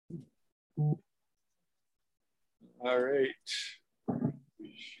All right.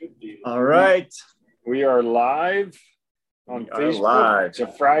 All right. We are live on Facebook. Live. It's a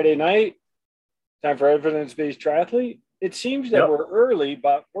Friday night. Time for Evidence-Based Triathlete. It seems that we're early,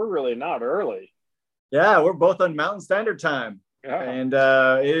 but we're really not early. Yeah, we're both on Mountain Standard Time. Yeah. And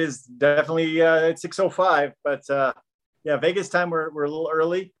it is definitely it's 6:05, but Vegas time we're a little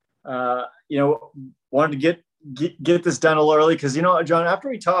early. Wanted to get this done a little early because John, after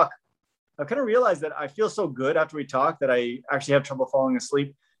we talk, I've kind of realized that I feel so good after we talk that I actually have trouble falling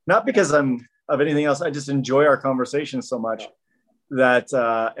asleep. Not because I'm of anything else. I just enjoy our conversation so much that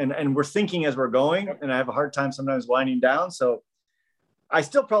and we're thinking as we're going, and I have a hard time sometimes winding down. So I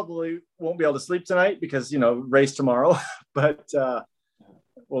still probably won't be able to sleep tonight because race tomorrow, but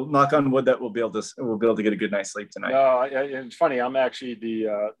we'll knock on wood that we'll be able to get a good night's sleep tonight. No, it's funny. I'm actually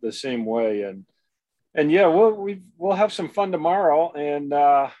the same way, and yeah, we'll have some fun tomorrow. And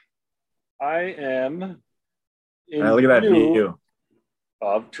I am in look at that view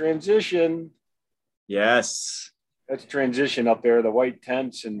of Transition. Yes, that's Transition up there. The white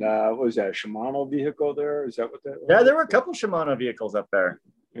tents and what was that, a Shimano vehicle there? Is that what that was? Yeah, there were a couple Shimano vehicles up there.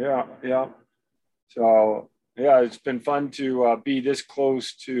 Yeah. So yeah, it's been fun to be this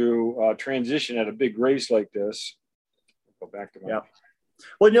close to Transition at a big race like this. I'll go back to my. Yeah.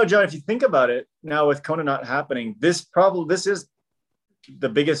 Well, John, if you think about it, now with Kona not happening, this is the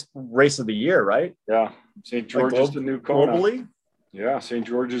biggest race of the year, right? Yeah, St. George is the new Kona. Globally? Yeah, St.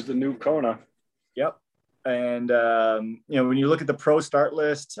 George is the new Kona. Yep. And when you look at the pro start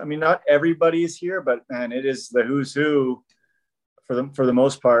list, I mean, not everybody is here, but man, it is the who's who for the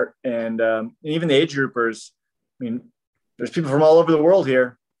most part, and even the age groupers. I mean, there's people from all over the world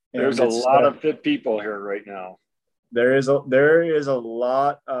here. There's a lot of fit people here right now. There is a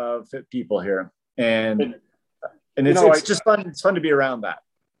lot of fit people here, and it's just fun. It's fun to be around that.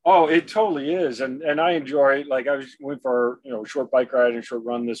 Oh, it totally is, and I enjoy. Like I went for a short bike ride and short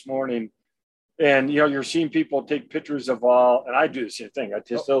run this morning, and you're seeing people take pictures of all, and I do the same thing. I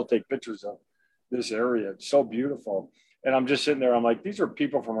still take pictures of this area. It's so beautiful, and I'm just sitting there. I'm like, these are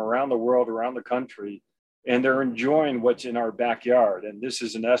people from around the world, around the country, and they're enjoying what's in our backyard. And this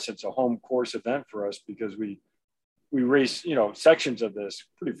is in essence a home course event for us because we race, sections of this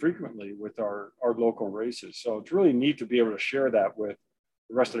pretty frequently with our local races. So it's really neat to be able to share that with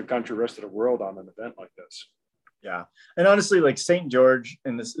the rest of the country, rest of the world on an event like this. Yeah. And honestly, like St. George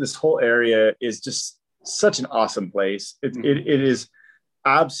and this whole area is just such an awesome place. It is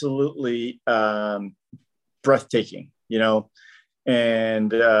absolutely breathtaking,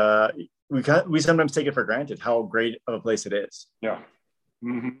 and we sometimes take it for granted how great of a place it is. Yeah.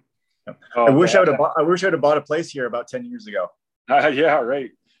 Mm-hmm. I wish I would have bought a place here about 10 years ago. Yeah,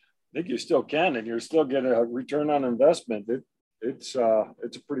 right. I think you still can, and you're still getting a return on investment. It's a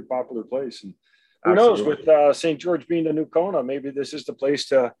pretty popular place, and who knows, with St. George being the new Kona, maybe this is the place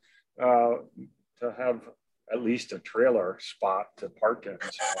to have at least a trailer spot to park in.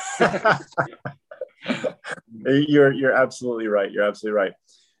 So. You're absolutely right. You're absolutely right.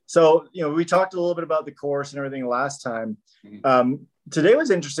 So we talked a little bit about the course and everything last time. Today was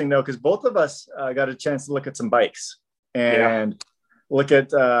interesting though, because both of us got a chance to look at some bikes and look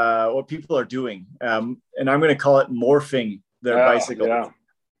at what people are doing. And I'm going to call it morphing their bicycles.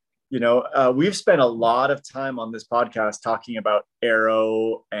 Yeah. We've spent a lot of time on this podcast talking about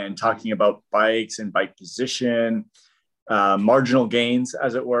aero and talking about bikes and bike position, marginal gains,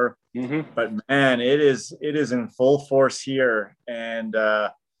 as it were. Mm-hmm. But man, it is in full force here. And,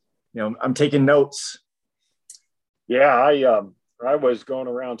 I'm taking notes. Yeah. I was going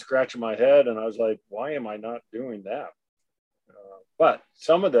around scratching my head and I was like, why am I not doing that? But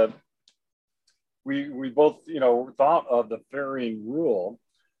some of we both, thought of the ferrying rule.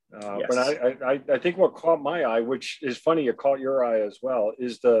 Yes. But I think what caught my eye, which is funny, it caught your eye as well,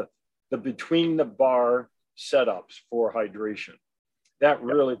 is the between the bar setups for hydration. That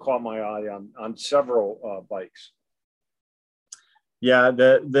really caught my eye on several bikes. Yeah,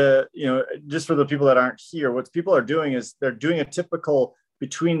 just for the people that aren't here, what people are doing is they're doing a typical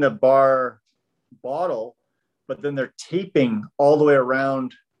between the bar bottle, but then they're taping all the way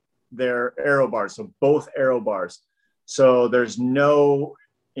around their aero bars. So both aero bars. So there's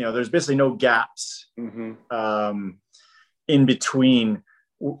there's basically no gaps in between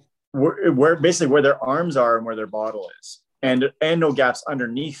where their arms are and where their bottle is, and no gaps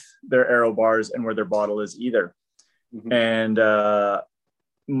underneath their aero bars and where their bottle is either. Mm-hmm. And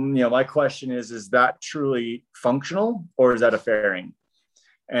my question is that truly functional, or is that a fairing?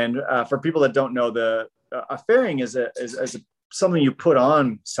 And for people that don't know, a fairing is something you put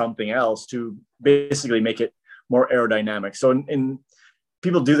on something else to basically make it more aerodynamic. So in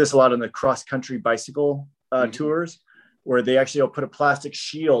people do this a lot on the cross country bicycle tours, where they actually will put a plastic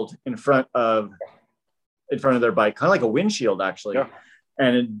shield in front of their bike, kind of like a windshield actually. Yeah.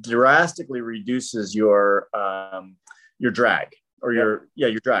 And it drastically reduces your drag or your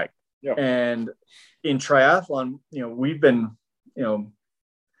drag. Yeah. And in triathlon, we've been, I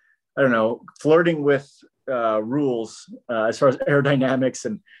don't know, flirting with rules as far as aerodynamics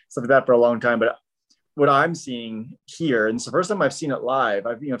and stuff like that for a long time. But what I'm seeing here, and it's the first time I've seen it live,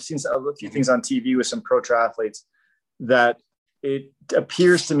 I've seen a few things on TV with some pro triathletes, that it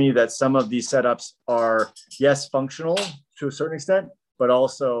appears to me that some of these setups are, yes, functional to a certain extent, but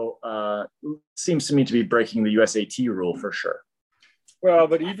also seems to me to be breaking the USAT rule for sure. Well,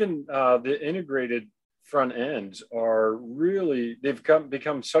 but even the integrated front ends are really, they've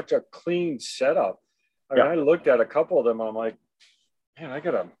become such a clean setup. I mean, I looked at a couple of them and I'm like, man, I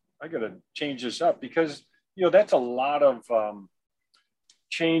gotta change this up, because that's a lot of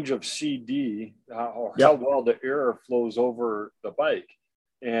change of CD, how well the air flows over the bike.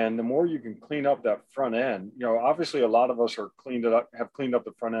 And the more you can clean up that front end, obviously a lot of us have cleaned up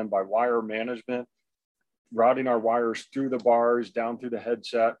the front end by wire management, routing our wires through the bars, down through the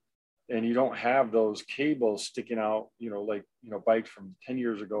headset. And you don't have those cables sticking out, like bikes from 10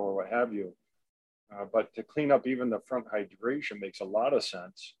 years ago or what have you. But to clean up even the front hydration makes a lot of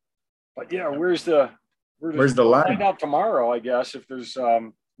sense. But yeah, where's the line? Find out tomorrow, I guess, if there's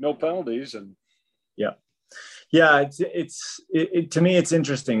no penalties. And it's to me, it's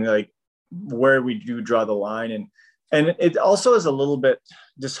interesting, like where we do draw the line, and it also is a little bit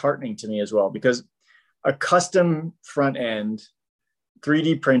disheartening to me as well, because a custom front end,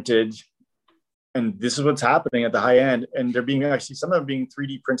 3D printed, and this is what's happening at the high end, and they're being some of them being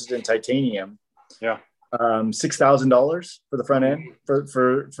 3D printed in titanium. Yeah. $6,000 for the front end for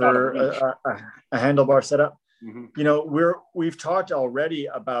a handlebar setup. Mm-hmm. We've talked already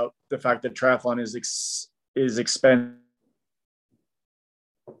about the fact that triathlon is expensive.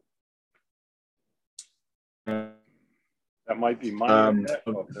 That might be money.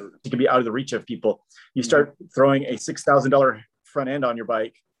 It could be out of the reach of people. You start throwing a $6,000 front end on your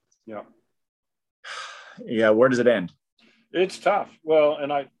bike. Yeah. Yeah. Where does it end? It's tough. Well,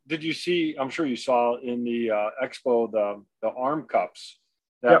 and did you see, I'm sure you saw in the expo, the arm cups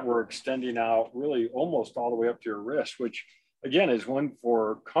that were extending out really almost all the way up to your wrist, which again is one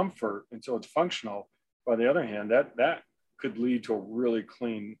for comfort. And so it's functional. By the other hand, that could lead to a really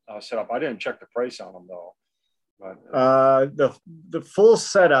clean setup. I didn't check the price on them though. But the full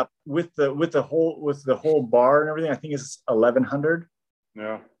setup with the whole bar and everything, I think is $1,100.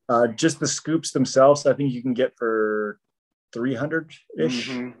 Yeah. Just the scoops themselves, I think you can get for 300-ish.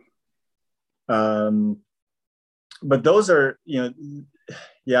 Mm-hmm. But those are,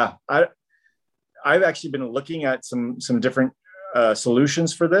 I've actually been looking at some different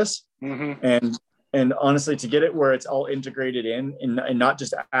solutions for this. Mm-hmm. And honestly, to get it where it's all integrated in and not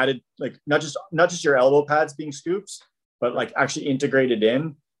just added, like not just your elbow pads being scoops, but like actually integrated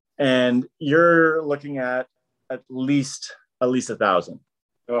in, and you're looking at least $1,000.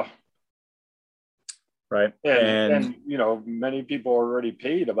 Oh. Right. And many people already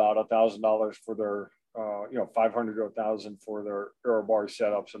paid about $1,000 for their, $500 to $1,000 for their aero bar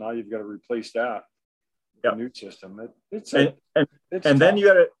setup. So now you've got to replace that with a new system.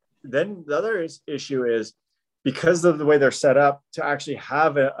 Then the other issue is, because of the way they're set up, to actually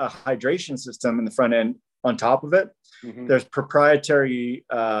have a hydration system in the front end on top of it, there's proprietary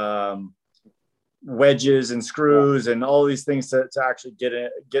wedges and screws and all these things to actually get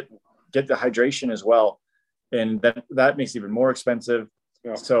the hydration as well. And that makes it even more expensive.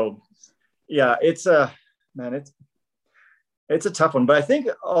 Yeah. So it's a tough one, but I think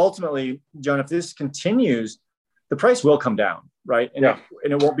ultimately, John, if this continues, the price will come down, right? And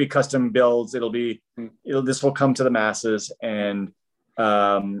it won't be custom builds. This will come to the masses, and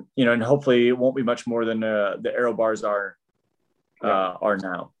and hopefully it won't be much more than the aero bars are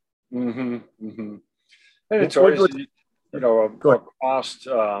now. Mm-hmm. Mm-hmm. And it's always a cost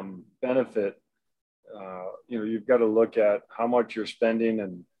benefit. You've got to look at how much you're spending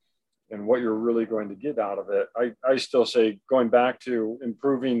and what you're really going to get out of it. I still say, going back to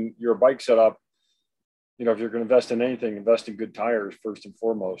improving your bike setup, if you're going to invest in anything, invest in good tires first and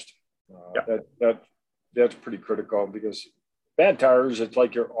foremost. That's pretty critical, because bad tires, it's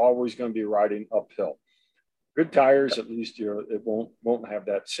like you're always going to be riding uphill. Good tires, at least it won't have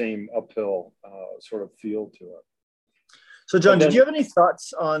that same uphill sort of feel to it. So, John, did you have any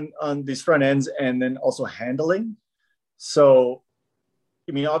thoughts on these front ends and then also handling? So,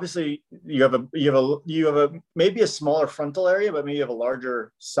 I mean, obviously you have a maybe a smaller frontal area, but maybe you have a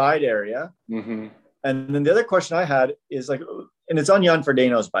larger side area. Mm-hmm. And then the other question I had is, like, and it's on Jan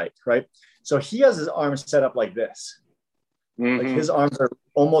Frodeno's bike, right? So he has his arms set up like this. Like his arms are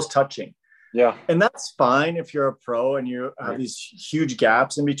almost touching. Yeah. And that's fine if you're a pro and you have these huge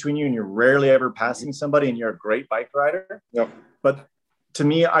gaps in between you and you're rarely ever passing somebody and you're a great bike rider. Yep. But to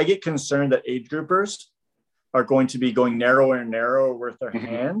me, I get concerned that age groupers are going to be going narrower and narrower with their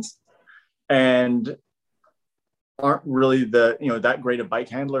hands and aren't really that great of bike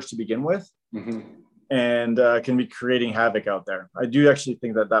handlers to begin with, and can be creating havoc out there. I do actually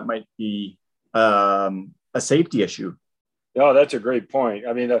think that might be a safety issue. Oh, that's a great point.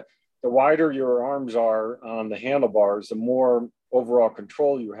 I mean, the wider your arms are on the handlebars, the more overall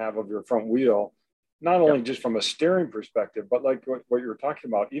control you have of your front wheel, not only just from a steering perspective, but like what you were talking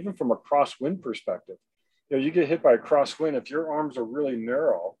about, even from a crosswind perspective. You get hit by a crosswind. If your arms are really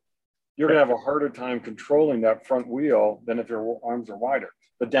narrow, you're going to have a harder time controlling that front wheel than if your arms are wider.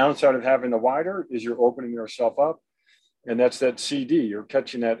 The downside of having the wider is you're opening yourself up. And that's that CD. You're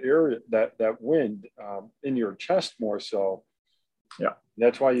catching that area, that wind in your chest more so. Yeah.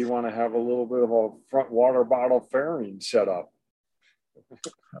 That's why you want to have a little bit of a front water bottle fairing set up.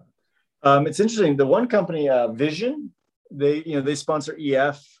 It's interesting. The one company, Vision, they sponsor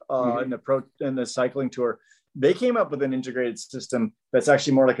EF in the cycling tour. They came up with an integrated system that's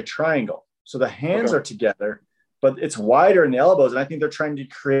actually more like a triangle. So the hands are together, but it's wider in the elbows. And I think they're trying to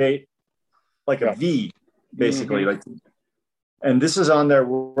create like a V, basically. And this is on their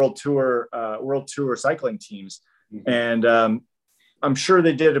world tour cycling teams. And I'm sure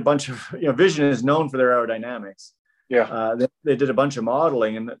they did a bunch of, Vision is known for their aerodynamics. Yeah. They did a bunch of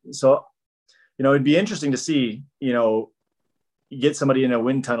modeling. And so, it'd be interesting to see, you get somebody in a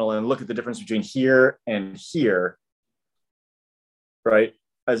wind tunnel and look at the difference between here and here. Right.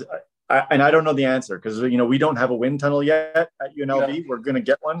 And I don't know the answer because, we don't have a wind tunnel yet at UNLV. Yeah. We're going to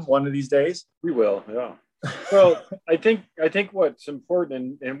get one of these days. We will. Yeah. Well, I think what's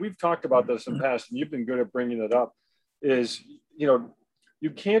important, and we've talked about this in the past, and you've been good at bringing it up, is, you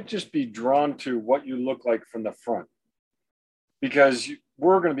can't just be drawn to what you look like from the front, because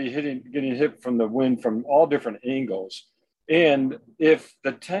we're going to be getting hit from the wind from all different angles. And if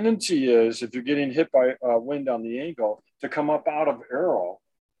the tendency is, if you're getting hit by wind on the angle, to come up out of aero,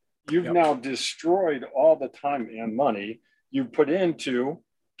 you've now destroyed all the time and money you put into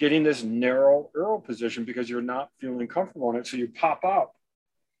getting this narrow aero position because you're not feeling comfortable in it. So you pop up.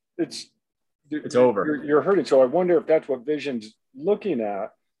 It's over. You're hurting. So I wonder if that's what Vision's looking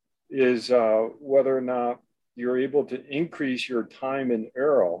at, is whether or not you're able to increase your time in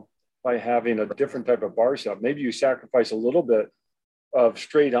aero by having a different type of bar setup. Maybe you sacrifice a little bit of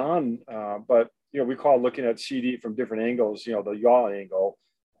straight on, but we call looking at CD from different angles, the yaw angle,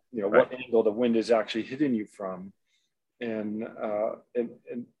 what angle the wind is actually hitting you from. And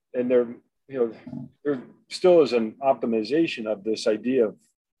there still is an optimization of this idea of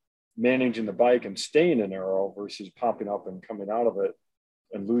managing the bike and staying in aero versus popping up and coming out of it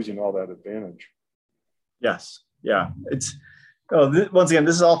and losing all that advantage. Yes. Yeah. Once again,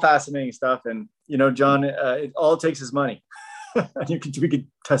 this is all fascinating stuff. And, John, all it takes is money. We could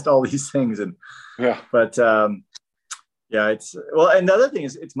test all these things. And but and the other thing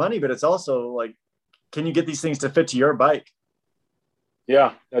is it's money, but it's also like, can you get these things to fit to your bike?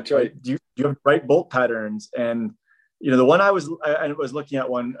 Yeah, that's right. Do you have right bolt patterns? And, the one I was looking at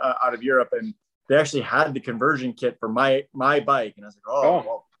one out of Europe, and they actually had the conversion kit for my bike. And I was like,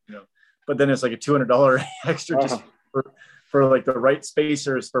 well, but then it's like a $200 extra just for like the right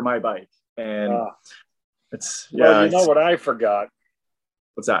spacers for my bike. And what I forgot?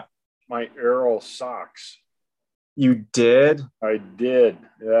 What's that? My aero socks. You did? I did.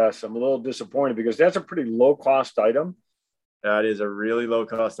 Yes. I'm a little disappointed because that's a pretty low cost item. That is a really low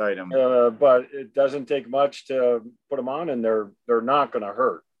cost item. But it doesn't take much to put them on, and they're not going to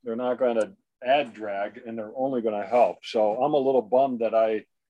hurt. They're not going to add drag, and they're only going to help. So I'm a little bummed that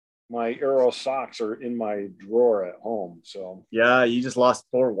my aero socks are in my drawer at home. So yeah, you just lost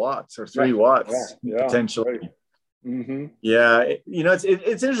 4 watts or 3 watts potentially. Right. Mm-hmm. Yeah,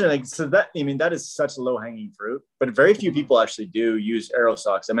 it's interesting. Like, so that is such low hanging fruit, but very few people actually do use aero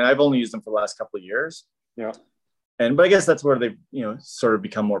socks. I mean, I've only used them for the last couple of years. Yeah. But I guess that's where they've, sort of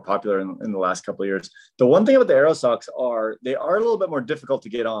become more popular in the last couple of years. The one thing about the aero socks they are a little bit more difficult to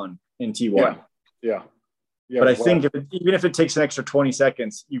get on in T1. Yeah. But I think even if it takes an extra 20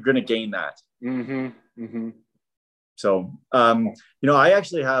 seconds, you're going to gain that. Mm-hmm. Mm-hmm. So, I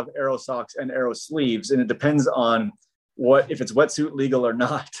actually have aero socks and aero sleeves, and it depends on if it's wetsuit legal or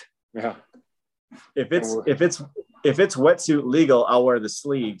not. Yeah. If it's wetsuit legal, I'll wear the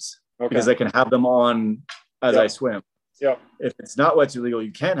sleeves because I can have them on as I swim. Yeah. If it's not wetsuit legal,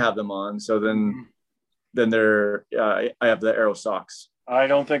 you can't have them on. So then then I have the Aero socks. I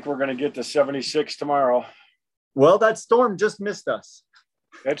don't think we're going to get to 76 tomorrow. Well, that storm just missed us.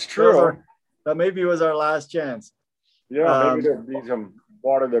 That's true. That maybe was our last chance. Yeah, maybe there'll be some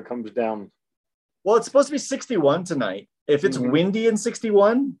water that comes down. Well, it's supposed to be 61 tonight. If it's windy in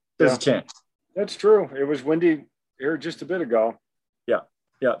 61, there's a chance. That's true. It was windy here just a bit ago.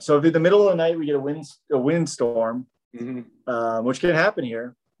 Yeah. So if in the middle of the night we get a windstorm, which can happen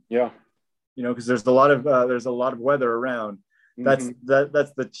here. Yeah. Because there's a lot of weather around. That's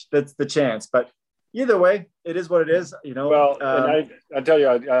the chance. But either way, it is what it is. Well, and I tell you,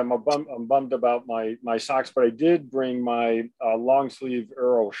 I'm bummed about my socks, but I did bring my long sleeve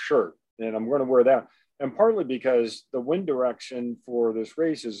Aero shirt, and I'm going to wear that. And partly because the wind direction for this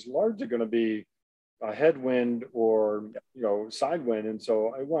race is largely going to be a headwind or side wind, and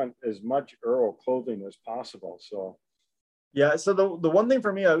so I want as much Aero clothing as possible. So yeah. So the one thing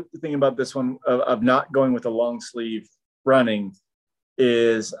for me, I was thinking about this one of not going with a long sleeve running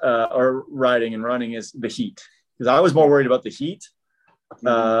is or riding and running is the heat, because I was more worried about the heat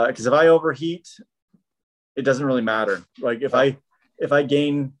because if I overheat, it doesn't really matter. Like if I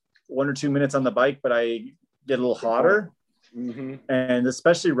gain 1 or 2 minutes on the bike, but I get a little hotter. And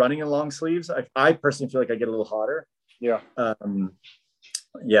especially running in long sleeves, I personally feel like I get a little hotter. Yeah.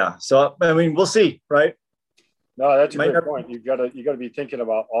 So I mean, we'll see, right? No, that's a great point. You got to be thinking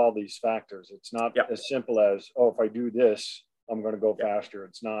about all these factors. It's not as simple as, if I do this, I'm going to go faster.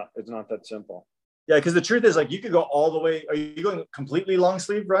 It's not that simple. Yeah, because the truth is, like, you could go all the way. Are you going completely long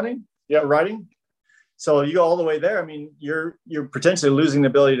sleeve running? Yeah, riding. So you go all the way there. I mean, you're potentially losing the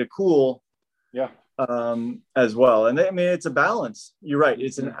ability to cool. Yeah. As well. And I mean, it's a balance. You're right.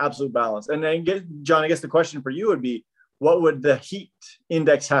 It's an absolute balance. And then, John, I guess the question for you would be, what would the heat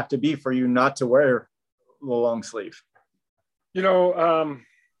index have to be for you not to wear the long sleeve?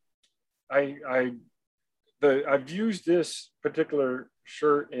 I've used this particular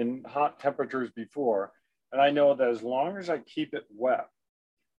shirt in hot temperatures before, and I know that as long as I keep it wet,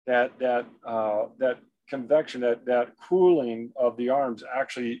 that convection, that cooling of the arms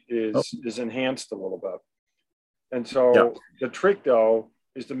actually is enhanced a little bit. And so the trick, though,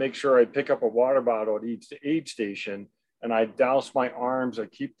 is to make sure I pick up a water bottle at each aid station and I douse my arms, I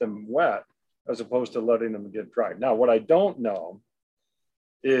keep them wet as opposed to letting them get dry. Now, what I don't know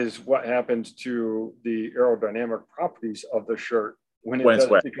is what happens to the aerodynamic properties of the shirt when it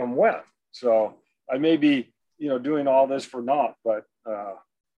does become wet. So I may be, doing all this for naught, but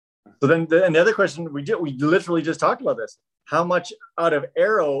so then the other question we literally just talked about this. How much out of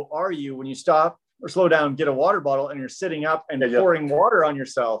Aero are you when you stop or slow down, get a water bottle, and you're sitting up and pouring water on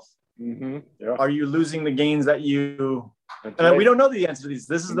yourself? Are you losing the gains that you? And we don't know the answer to these.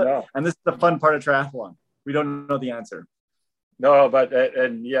 This is the fun part of triathlon. We don't know the answer. No, but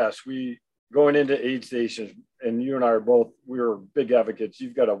and yes, we going into aid stations, and you and I we're big advocates.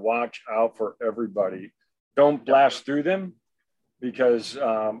 You've got to watch out for everybody. Don't blast through them. Because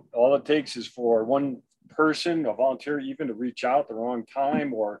all it takes is for one person, a volunteer, even to reach out at the wrong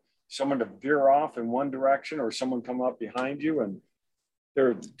time, or someone to veer off in one direction, or someone come up behind you. And there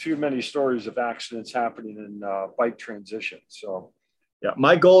are too many stories of accidents happening in bike transitions. So,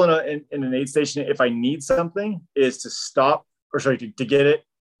 my goal in an aid station, if I need something, is to stop to get it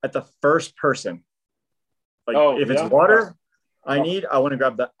at the first person. Like if it's water, I want to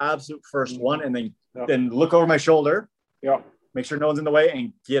grab the absolute first one, and then look over my shoulder. Yeah. Make sure no one's in the way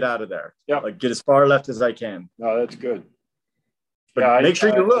and get out of there. Yeah. Like get as far left as I can. No, that's good. But make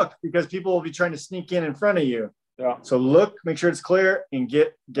sure you look, because people will be trying to sneak in front of you. Yeah. So look, make sure it's clear, and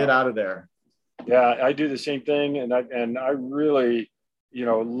get out of there. Yeah, I do the same thing. And I really,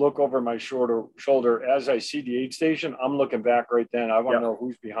 look over my shoulder as I see the aid station. I'm looking back right then. I want to know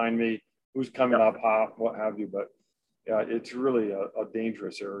who's behind me, who's coming up, what have you. But yeah, it's really a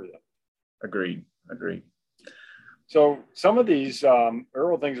dangerous area. Agreed. So some of these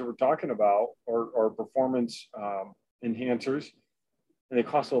Aero things that we're talking about are performance enhancers, and they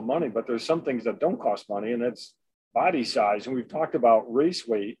cost a little money, but there's some things that don't cost money, and that's body size. And we've talked about race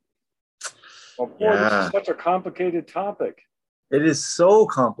weight. Well, boy, this is such a complicated topic. It is so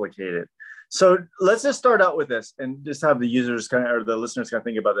complicated. So let's just start out with this and just have the users or the listeners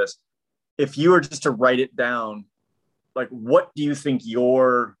think about this. If you were just to write it down, like, what do you think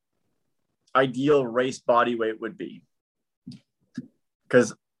your ideal race body weight would be?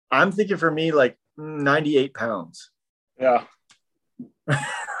 Because I'm thinking for me, like 98 pounds. Yeah.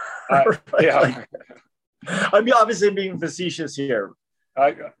 I'm obviously being facetious here.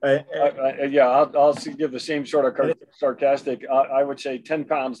 I'll give the same sort of sarcastic. I would say 10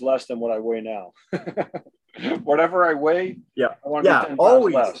 pounds less than what I weigh now. Whatever I weigh, I want to be 10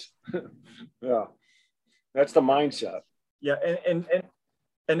 pounds less. Yeah. That's the mindset. Yeah.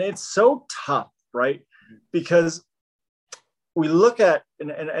 And it's so tough, right? Because we look at,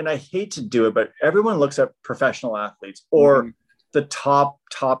 and I hate to do it, but everyone looks at professional athletes or the top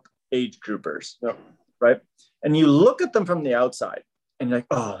age groupers, right? And you look at them from the outside and you're like,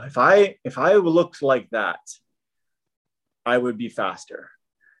 oh, if I looked like that, I would be faster.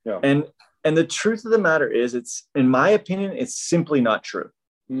 Yeah. And the truth of the matter is, it's, in my opinion, it's simply not true.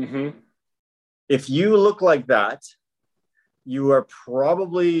 If you look like that, you are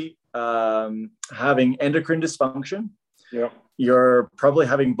probably having endocrine dysfunction. Yeah. You're probably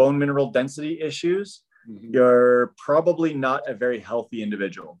having bone mineral density issues. You're probably not a very healthy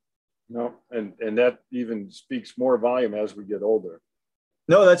individual. No, and that even speaks more volume as we get older.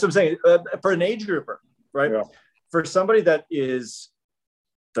 No, that's what I'm saying. For an age grouper, right? Yeah. For somebody that is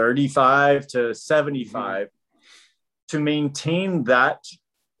 35 to 75, to maintain that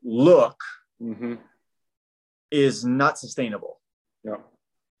look is not sustainable. Yeah.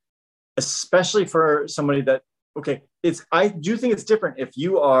 Especially for somebody that, okay, I do think it's different if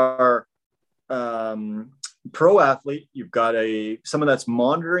you are pro athlete, you've got someone that's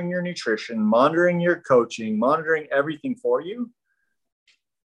monitoring your nutrition, monitoring your coaching, monitoring everything for you,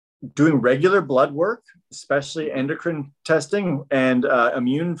 doing regular blood work, especially endocrine testing and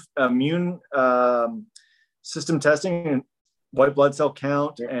immune system testing and white blood cell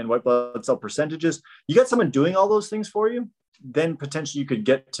count and white blood cell percentages. You got someone doing all those things for you, then potentially you could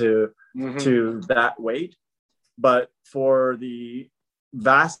get to that weight. But for the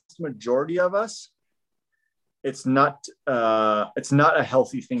vast majority of us, it's not a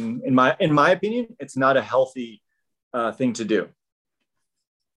healthy thing. In my opinion, it's not a healthy thing to do.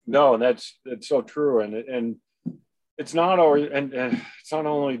 No, that's so true, and it's not always, and it's not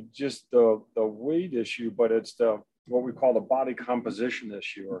only just the weight issue, but it's what we call the body composition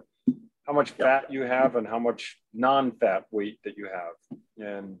issue, or how much fat you have and how much non-fat weight that you have.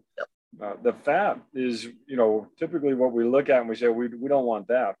 And the fat is, typically what we look at and we say we don't want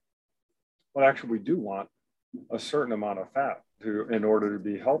that. Well, actually, we do want a certain amount of fat in order to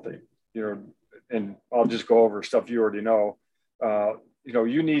be healthy. And I'll just go over stuff you already know.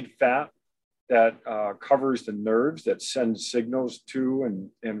 You need fat that covers the nerves that send signals to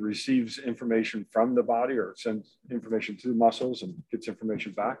and receives information from the body, or sends information to the muscles and gets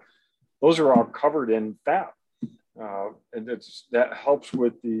information back. Those are all covered in fat. And that helps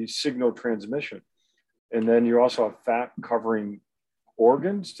with the signal transmission. And then you also have fat covering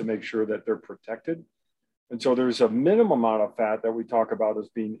organs to make sure that they're protected. And so there's a minimum amount of fat that we talk about as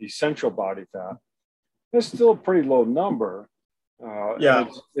being essential body fat. That's still a pretty low number.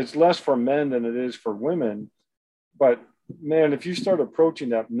 It's less for men than it is for women. But man, if you start approaching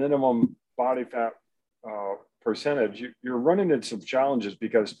that minimum body fat percentage, you're running into some challenges,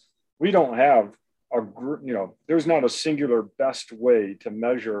 because we don't have a group, there's not a singular best way to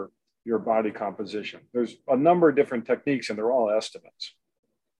measure your body composition. There's a number of different techniques, and they're all estimates.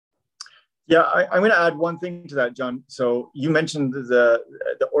 Yeah, I'm going to add one thing to that, John. So you mentioned the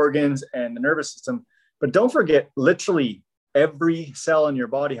organs and the nervous system, but don't forget, literally every cell in your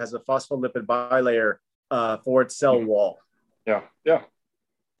body has a phospholipid bilayer for its cell wall. Yeah, yeah.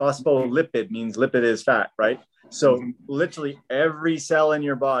 Phospholipid means lipid is fat, right? So literally every cell in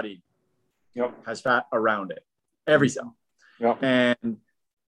your body has fat around it. Every cell. Yep. And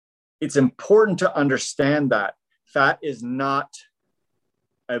it's important to understand that fat is not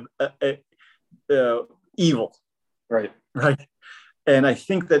evil. Right. And I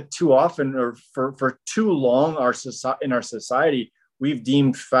think that too often, or for too long, in our society, we've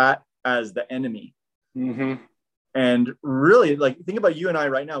deemed fat as the enemy. And really, think about you and I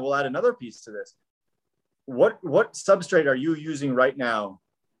right now. We'll add another piece to this. What substrate are you using right now?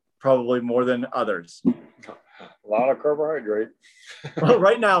 Probably more than others. A lot of carbohydrate. Well,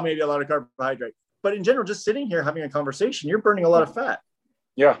 right now, maybe a lot of carbohydrate. But in general, just sitting here having a conversation, you're burning a lot of fat.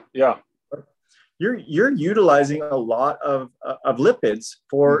 Yeah. You're utilizing a lot of lipids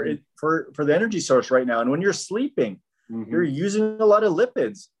for the energy source right now. And when you're sleeping, you're using a lot of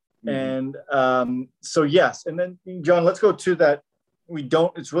lipids. And so yes. And then, John, let's go to that.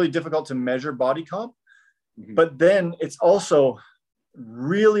 It's really difficult to measure body comp, but then it's also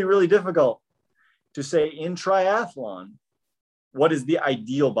really, really difficult to say in triathlon, what is the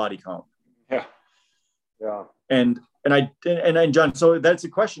ideal body comp? Yeah. And John, so that's a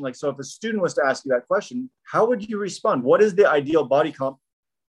question. So if a student was to ask you that question, how would you respond? What is the ideal body comp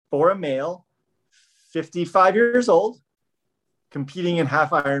for a male, 55 years old, competing in half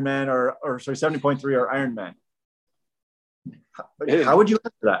Ironman or 70.3 or Ironman? How would you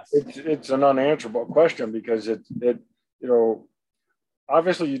answer that? It's an unanswerable question, because it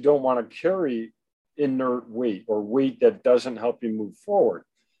obviously you don't want to carry inert weight or weight that doesn't help you move forward.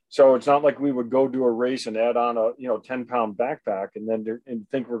 So it's not like we would go do a race and add on a 10-pound backpack and then and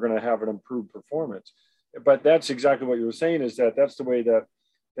think we're going to have an improved performance. But that's exactly what you were saying, is that's the way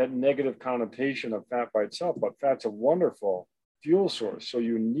that negative connotation of fat by itself. But fat's a wonderful fuel source. So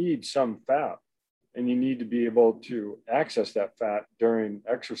you need some fat, and you need to be able to access that fat during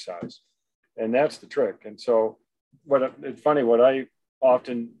exercise. And that's the trick. And so it's funny, what I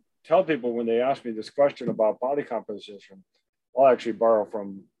often tell people when they ask me this question about body composition, I'll actually borrow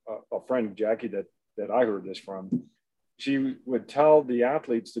from a friend, Jackie, that I heard this from. She would tell the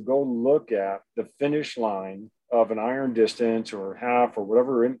athletes to go look at the finish line of an iron distance or half or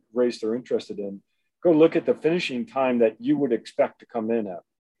whatever race they're interested in. Go look at the finishing time that you would expect to come in at,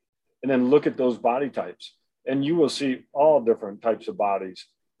 and then look at those body types, and you will see all different types of bodies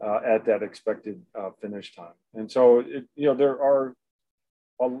at that expected finish time. And so, there are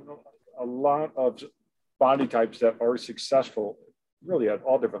a lot of body types that are successful really at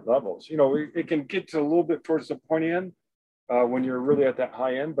all different levels. It can get to a little bit towards the pointy end when you're really at that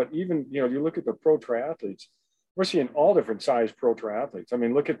high end. But even, you look at the pro triathletes, we're seeing all different size pro triathletes. I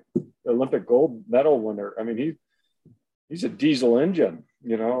mean, look at the Olympic gold medal winner. I mean, he's a diesel engine,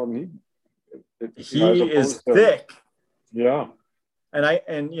 and he is thick. Yeah. And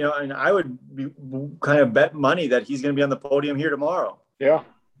I would be kind of bet money that he's going to be on the podium here tomorrow. Yeah.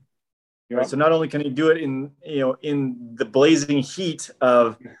 Yeah. Right? So not only can he do it in the blazing heat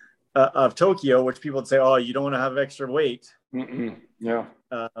of Tokyo, which people would say, oh, you don't want to have extra weight. Mm-mm. Yeah.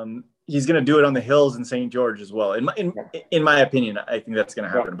 He's going to do it on the hills in St. George as well. In my opinion, I think that's going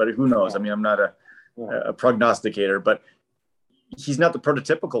to happen, but who knows? I mean, I'm not a prognosticator, but he's not the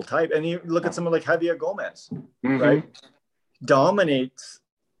prototypical type. And you look at someone like Javier Gomez, right? Dominates,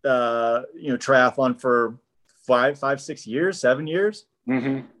 triathlon for 5, 6 years, 7 years.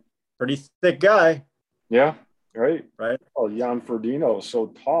 Mm-hmm. Pretty thick guy. Yeah. Right. Oh, Jan Frodeno,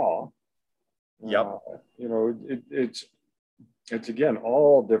 so tall. Yep. It's again,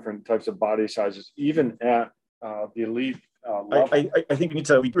 all different types of body sizes, even at the elite level. I think we need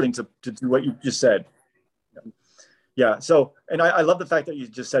to do what you just said. Yeah. So, and I love the fact that you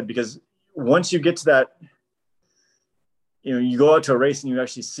just said, because once you get to that, you go out to a race and you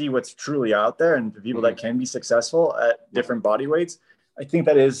actually see what's truly out there and the people that can be successful at different body weights. I think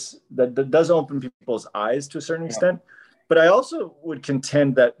that does open people's eyes to a certain extent. But I also would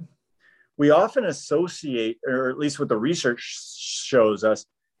contend that we often associate, or at least what the research shows us,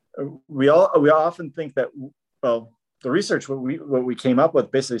 we often think that, well, the research, what we came up with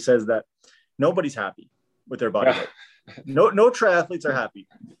basically says that nobody's happy with their body weight. No triathletes are happy.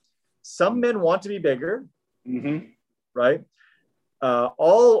 Some men want to be bigger. Mm-hmm. Right?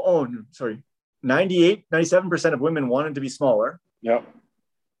 97% of women wanted to be smaller. Yep.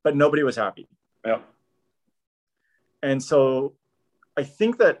 But nobody was happy. Yep. And so I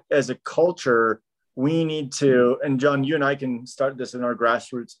think that as a culture, we need to, and John, you and I can start this in our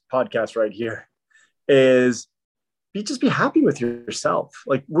grassroots podcast right here, is just be happy with yourself.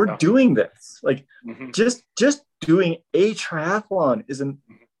 Like, we're doing this. Like, just doing a triathlon is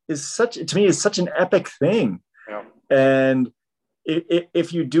such an epic thing. Yeah. And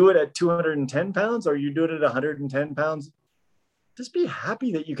if you do it at 210 pounds or you do it at 110 pounds, just be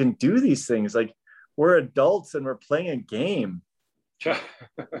happy that you can do these things. Like, we're adults and we're playing a game.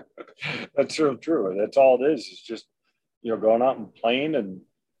 That's so true. That's all it is. It's just, going out and playing and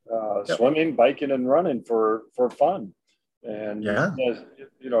swimming, biking, and running for fun. And,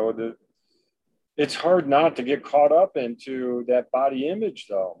 it's hard not to get caught up into that body image,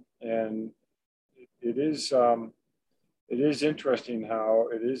 though. And it is interesting how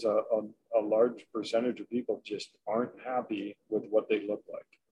it is a large percentage of people just aren't happy with what they look like.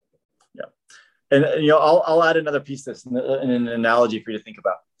 Yeah. And, I'll add another piece to this, an analogy for you to think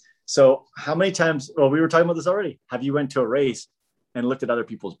about. So how many times, well, we were talking about this already. Have you went to a race and looked at other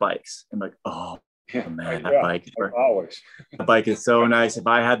people's bikes and like, oh man, that bike, always. The bike is so nice. If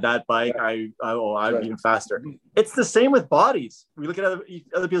I had that bike, I'd be even faster. It's the same with bodies. We look at other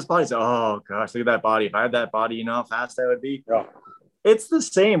people's bodies. Oh gosh, look at that body. If I had that body, you know how fast I would be. Yeah. It's the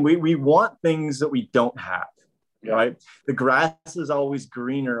same. We want things that we don't have. Yeah. Right. The grass is always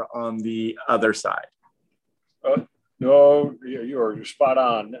greener on the other side. No, you're spot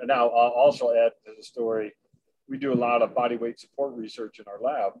on. Now, I'll also add to the story. We do a lot of body weight support research in our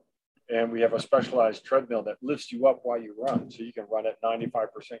lab, and we have a specialized treadmill that lifts you up while you run. So you can run at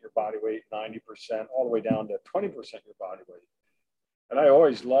 95% your body weight, 90%, all the way down to 20% your body weight. And I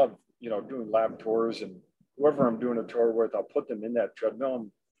always love, doing lab tours, and whoever I'm doing a tour with, I'll put them in that treadmill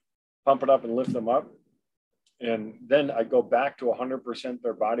and pump it up and lift them up. And then I go back to 100%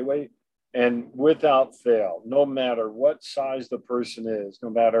 their body weight. And without fail, no matter what size the person is, no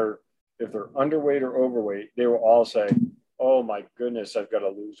matter if they're underweight or overweight, they will all say, oh my goodness, I've got to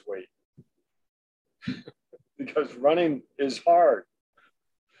lose weight. Because running is hard.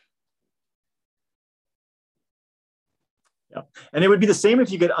 Yeah. And it would be the same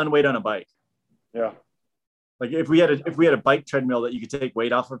if you get unweight on a bike. Yeah. Like if we had a bike treadmill that you could take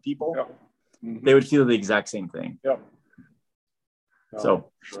weight off of people, yeah. Mm-hmm. They would feel the exact same thing. Yep. No,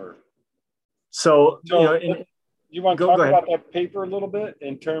 so sure. So you want to talk about that paper a little bit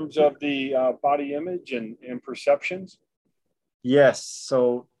in terms of the body image and perceptions? Yes.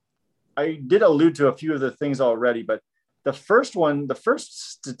 So I did allude to a few of the things already, but the first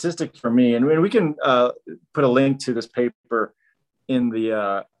statistic for me, and we can put a link to this paper in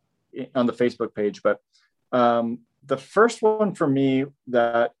the on the Facebook page, but the first one for me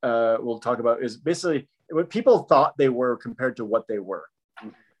that we'll talk about is basically what people thought they were compared to what they were.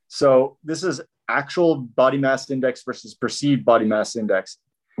 So this is actual body mass index versus perceived body mass index.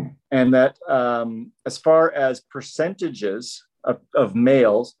 And that as far as percentages of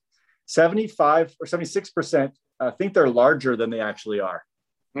males, 75 or 76% think they're larger than they actually are.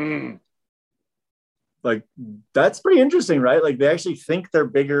 Mm. Like, that's pretty interesting, right? Like, they actually think they're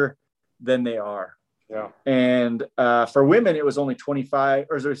bigger than they are. Yeah. And for women, it was only 25,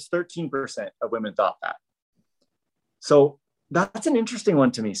 or there's 13% of women thought that. So that's an interesting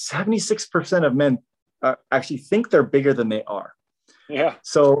one to me. 76% of men actually think they're bigger than they are. Yeah.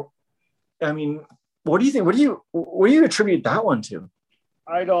 So, I mean, what do you think? What do you attribute that one to?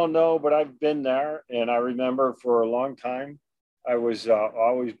 I don't know, but I've been there, and I remember for a long time, I was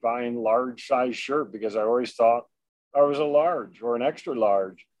always buying large size shirt because I always thought I was a large or an extra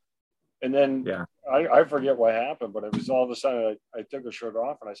large. And then I forget what happened, but it was all of a sudden I took a shirt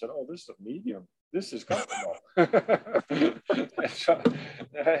off and I said, oh, this is a medium. This is comfortable. So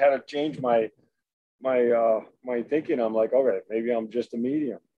then I had to change my thinking. I'm like, okay, maybe I'm just a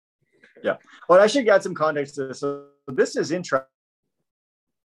medium. Yeah. Well, I should get some context to this. So this is interesting.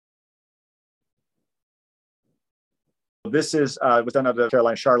 This is was done out of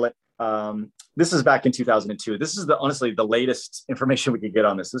Carolina, Charlotte. This is back in 2002. This is honestly the latest information we could get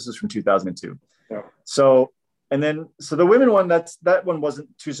on this. This is from 2002. Yeah. So the women one, that one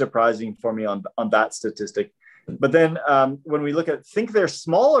wasn't too surprising for me on that statistic. But then when we look at think they're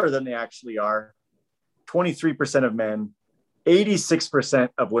smaller than they actually are, 23% of men, 86%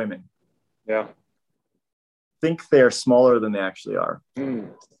 of women. Yeah. Think they're smaller than they actually are.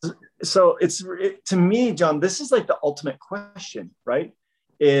 Mm. So to me, John, this is like the ultimate question, right?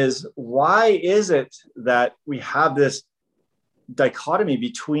 Is why is it that we have this dichotomy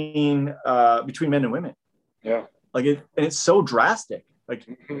between men and women? Yeah. Like and it's so drastic. Like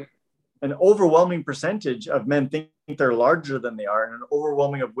an overwhelming percentage of men think they're larger than they are, and an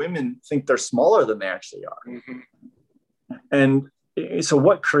overwhelming of women think they're smaller than they actually are. Mm-hmm. And so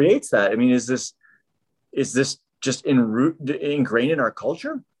what creates that? I mean, is this just ingrained in our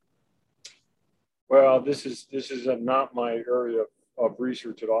culture? Well, this is not my area of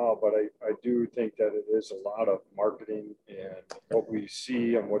research at all, but I do think that it is a lot of marketing and what we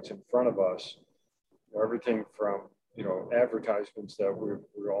see and what's in front of us. Everything from advertisements that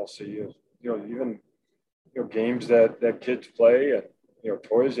we all see, is even games that kids play and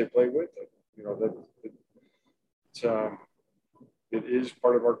toys they play with. It is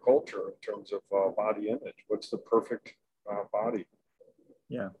part of our culture in terms of body image. What's the perfect body?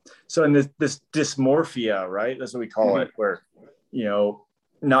 Yeah. So in this dysmorphia, right? That's what we call it, where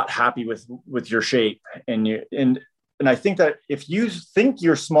not happy with your shape, and I think that if you think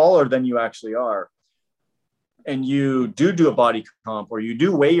you're smaller than you actually are, and you do a body comp or you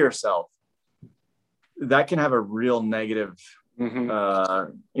do weigh yourself, that can have a real negative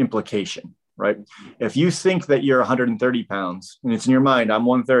implication, right? If you think that you're 130 pounds and it's in your mind, I'm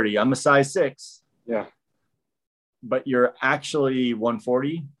 130, I'm a size 6. Yeah. But you're actually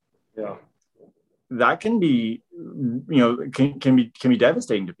 140. Yeah. That can be, can be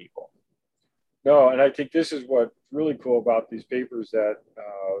devastating to people. No, and I think this is what's really cool about these papers that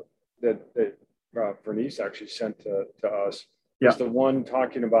Bernice actually sent to us. Yeah. Is the one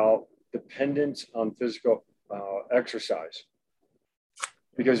talking about dependence on physical exercise.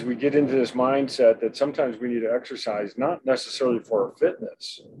 Because we get into this mindset that sometimes we need to exercise, not necessarily for our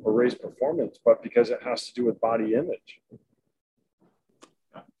fitness or raise performance, but because it has to do with body image.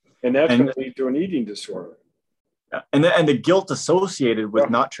 And that's going to lead to an eating disorder. Yeah. And the guilt associated with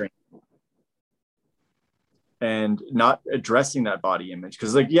not training and not addressing that body image.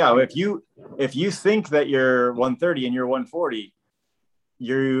 Because if you think that you're 130 and you're 140,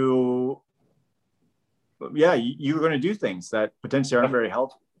 you're going to do things that potentially aren't very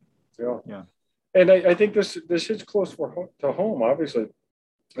healthy. Yeah. Yeah. And I think this hits close to home. Obviously,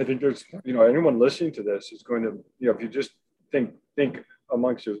 I think there's, anyone listening to this is going to, if you just think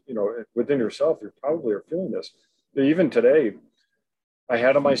amongst your, within yourself, you probably are feeling this. But even today, I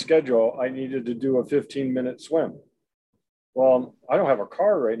had on my schedule, I needed to do a 15-minute swim. Well, I don't have a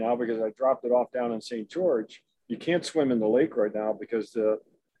car right now because I dropped it off down in St. George. You can't swim in the lake right now because the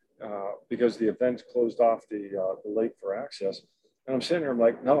event's closed off the lake for access. And I'm sitting there, I'm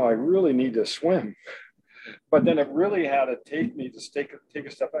like, no, I really need to swim. But then it really had to take me to take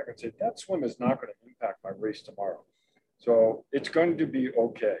a step back and say, that swim is not going to impact my race tomorrow. So it's going to be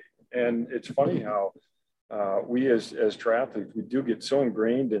okay. And it's funny how we as triathletes, we do get so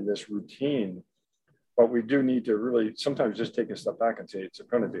ingrained in this routine, but we do need to really sometimes just take a step back and say, it's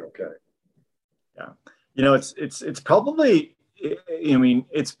going to be okay. Yeah. It's probably, I mean,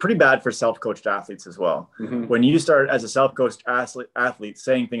 it's pretty bad for self-coached athletes as well. Mm-hmm. When you start as a self-coached athlete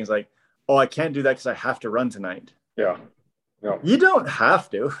saying things like, oh, I can't do that because I have to run tonight. Yeah. You don't have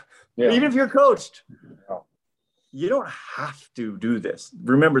to. Yeah. Even if you're coached, you don't have to do this.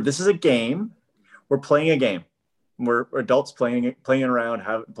 Remember, this is a game. We're playing a game. We're adults playing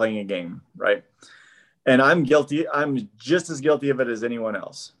around, playing a game, right? And I'm guilty. I'm just as guilty of it as anyone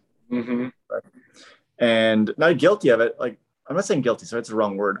else. Mm-hmm. Right? And not guilty of it. Like, I'm not saying guilty, so it's the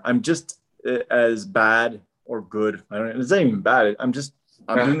wrong word. I'm just as bad or good. I don't know. It's not even bad. I'm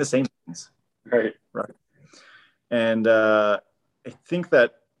doing the same things. Right. And I think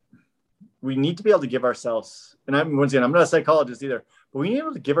that we need to be able to give ourselves, and once again, I'm not a psychologist either, but we need to be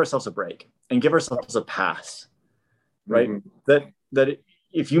able to give ourselves a break and give ourselves a pass, right? Mm-hmm. That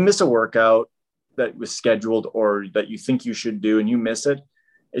if you miss a workout that was scheduled or that you think you should do and you miss it,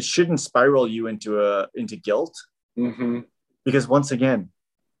 it shouldn't spiral you into guilt. Mm-hmm. Because once again,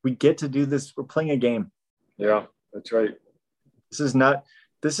 we get to do this. We're playing a game. Yeah, that's right. This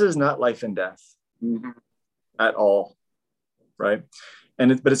is not life and death at all, right?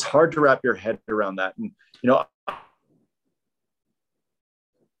 But it's hard to wrap your head around that. And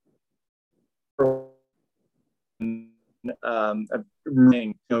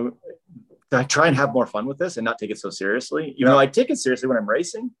I try and have more fun with this and not take it so seriously, even though I take it seriously when I'm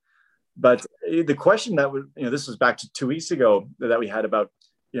racing. But the question that was, this was back to 2 weeks ago that we had about,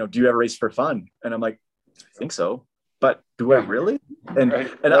 do you ever race for fun? And I'm like, I think so, but do I really? And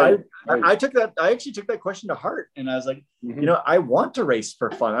I actually took that question to heart, and I was like, I want to race for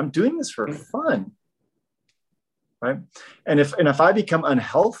fun. I'm doing this for fun, right? And if I become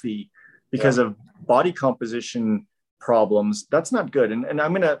unhealthy because of body composition problems, that's not good. And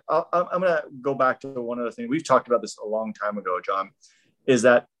I'm gonna go back to one other thing. We've talked about this a long time ago, John, is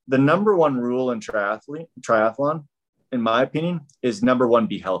that the number one rule in triathlon, in my opinion, is number one,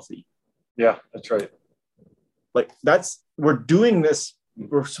 be healthy. Yeah, that's right. Like we're doing this,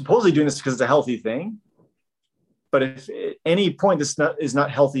 we're supposedly doing this because it's a healthy thing. But if at any point this is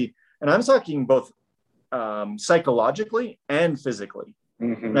not healthy, and I'm talking both psychologically and physically.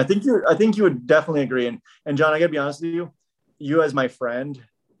 Mm-hmm. And I think you would definitely agree. And John, I gotta be honest with you, you as my friend,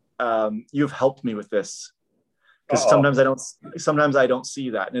 you've helped me with this. Because sometimes I don't see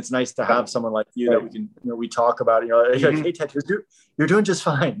that. And it's nice to have someone like you that we can, we talk about, like, hey, Ted, you're doing just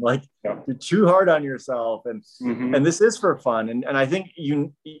fine. Like you're too hard on yourself. And this is for fun. And I think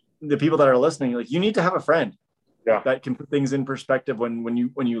the people that are listening, like, you need to have a friend that can put things in perspective when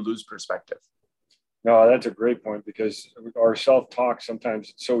you lose perspective. No, that's a great point, because our self-talk, sometimes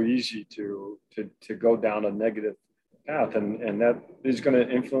it's so easy to go down a negative path, and that is going to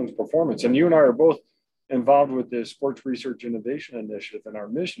influence performance. And you and I are both involved with this Sports Research Innovation Initiative, and our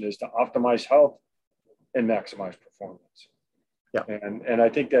mission is to optimize health and maximize performance. Yeah. And I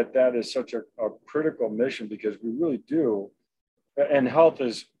think that is such a critical mission, because we really do. And health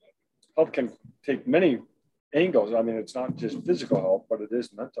can take many angles. I mean, it's not just physical health, but it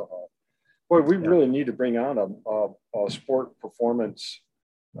is mental health. Boy, we really need to bring on a sport performance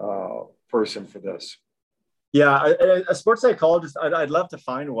person for this. Yeah, a sports psychologist, I'd love to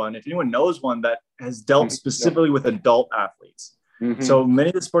find one. If anyone knows one that has dealt specifically with adult athletes. Mm-hmm. So many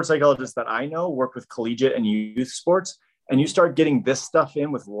of the sports psychologists that I know work with collegiate and youth sports, and you start getting this stuff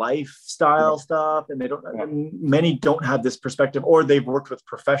in with lifestyle stuff, and many don't have this perspective, or they've worked with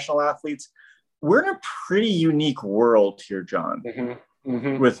professional athletes. We're in a pretty unique world here, John,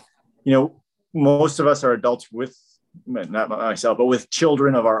 with, most of us are adults with, not myself, but with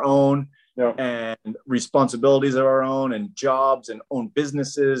children of our own. And responsibilities of our own, and jobs, and own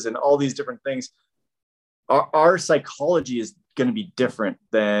businesses, and all these different things. Our psychology is going to be different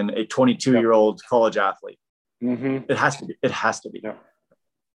than a 22-year-old college athlete. Mm-hmm. It has to be. Yeah.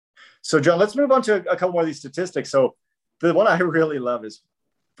 So, John, let's move on to a couple more of these statistics. So the one I really love is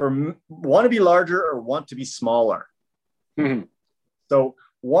want to be larger or want to be smaller. Mhm. So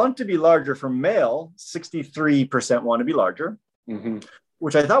want to be larger for male, 63% want to be larger,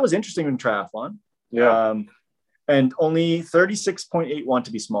 which I thought was interesting in triathlon. Yeah. And only 36.8 want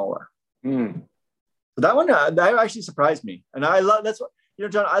to be smaller. Mm. So that one, that actually surprised me. And I love, that's what,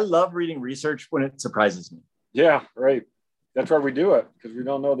 John, I love reading research when it surprises me. Yeah, right. That's why we do it, because we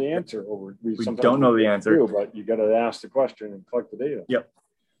don't know the answer. Or we sometimes don't know the answer. But you got to ask the question and collect the data. Yep.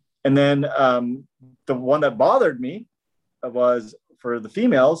 And then the one that bothered me was for the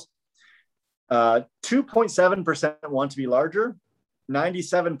females, 2.7% want to be larger,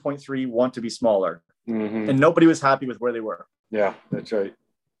 97.3 want to be smaller. And nobody was happy with where they were. Yeah, that's right.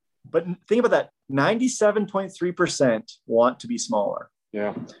 But think about that. 97.3% want to be smaller.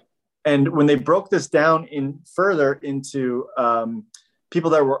 Yeah. And when they broke this down further into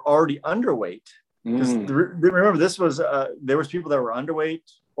people that were already underweight, because remember, this was there was people that were underweight,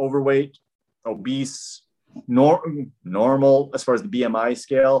 overweight, obese, normal as far as the BMI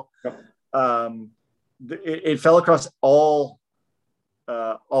scale. Yep. It fell across all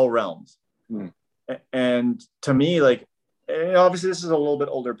realms. And to me, like, obviously this is a little bit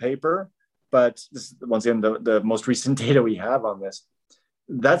older paper, but this is once again the most recent data we have on this.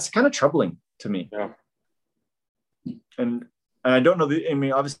 That's kind of troubling to me. Yeah. And I don't know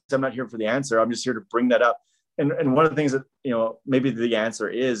obviously I'm not here for the answer. I'm just here to bring that up. And one of the things that, maybe the answer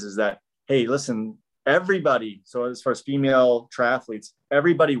is that, hey, listen, everybody, so as far as female triathletes,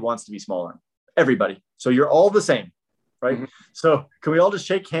 everybody wants to be smaller. Everybody. So you're all the same, right? So can we all just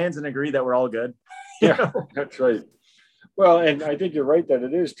shake hands and agree that we're all good? Yeah, that's right. Well, and I think you're right that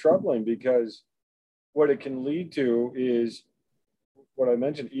it is troubling, because what it can lead to is what I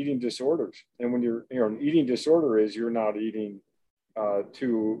mentioned, eating disorders. And when an eating disorder is you're not eating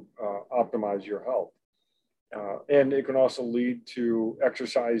to optimize your health. And it can also lead to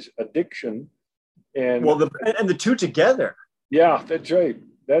exercise addiction. And the two together. Yeah, that's right.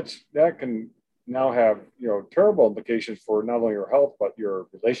 That can now have terrible implications for not only your health but your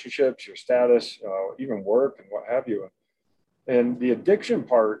relationships, your status, even work and what have you. And the addiction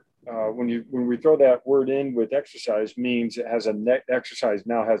part, when we throw that word in with exercise, means it has exercise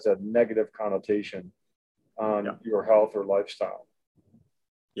now has a negative connotation on your health or lifestyle.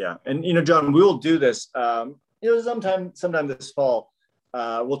 Yeah, and John, we will do this. Sometime this fall,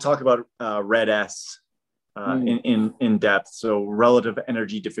 we'll talk about RED-S in depth. So relative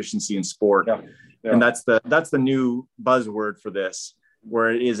energy deficiency in sport, and that's the new buzzword for this, where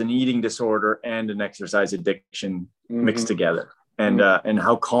it is an eating disorder and an exercise addiction mixed together, and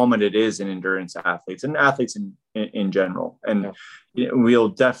how common it is in endurance athletes and athletes in general. And we'll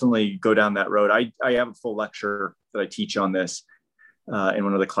definitely go down that road. I have a full lecture that I teach on this in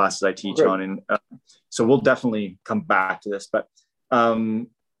one of the classes I teach on, and so we'll definitely come back to this. But obviously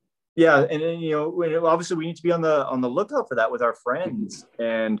we need to be on the lookout for that with our friends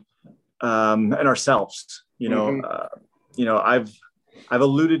and ourselves. I've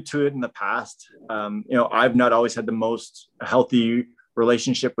alluded to it in the past. I've not always had the most healthy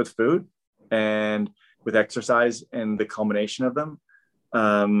relationship with food and with exercise and the combination of them.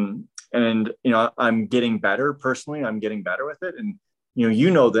 I'm getting better personally. I'm getting better with it. And,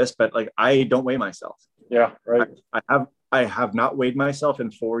 this, but like, I don't weigh myself. Yeah. Right. I have not weighed myself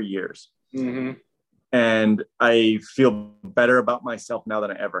in 4 years. And I feel better about myself now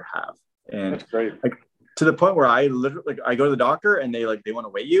than I ever have. And that's great. Like, to the point where I literally, I go to the doctor and they want to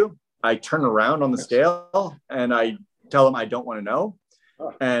weigh you. I turn around on the scale and I tell them I don't want to know.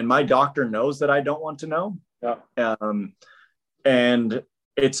 And my doctor knows that I don't want to know. Yeah. And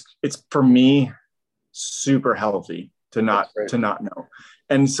it's for me super healthy to not know.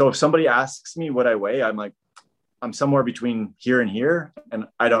 And so if somebody asks me what I weigh, I'm like, I'm somewhere between here and here, and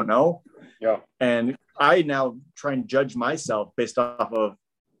I don't know. Yeah. And I now try and judge myself based off of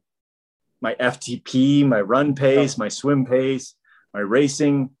my FTP, my run pace, my swim pace, my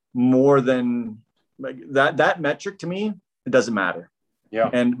racing, more than like that metric to me, it doesn't matter. Yeah.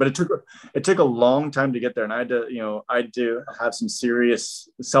 But it took a long time to get there. And I had to have some serious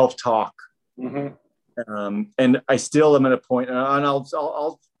self-talk. And I still am at a point, and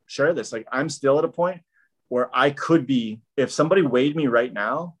I'll share this. Like, I'm still at a point where I could be, if somebody weighed me right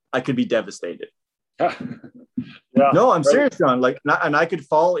now, I could be devastated. No, I'm serious, John. Like, and I could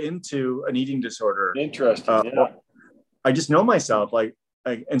fall into an eating disorder. Interesting. I just know myself,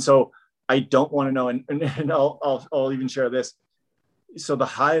 and so I don't want to know. And I'll even share this. So the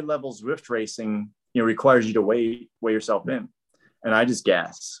high level Zwift racing, requires you to weigh yourself in, and I just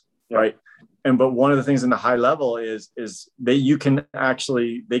guess, right? But one of the things in the high level is they can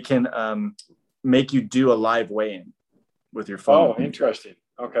make you do a live weigh-in with your phone. Oh, interesting.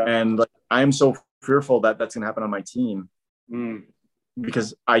 Okay. And like, I'm so fearful that that's going to happen on my team Mm.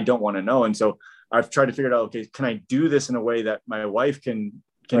 because I don't want to know. And so I've tried to figure out, okay, can I do this in a way that my wife can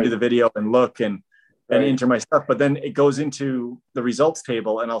Right. do the video and look and Right. enter my stuff, but then it goes into the results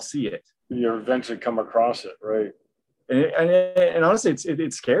table and I'll see it. You eventually come across it, right? And honestly,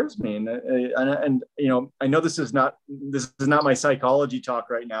 it scares me. And you know, I know this is not my psychology talk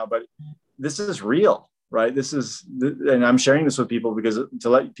right now, but this is real, right? And I'm sharing this with people because to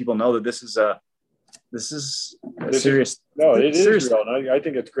let people know that this is a serious. It serious. is real. And I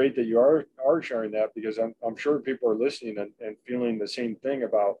think it's great that you are sharing that, because I'm sure people are listening and feeling the same thing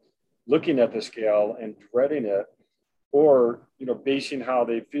about looking at the scale and dreading it, or, you know, basing how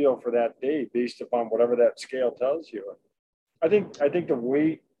they feel for that day based upon whatever that scale tells you. I think the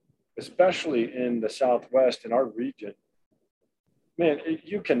weight, especially in the Southwest in our region, man,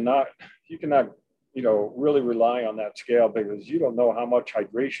 you cannot, you know, really rely on that scale, because you don't know how much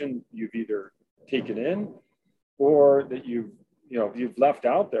hydration you've either taken in or that you've left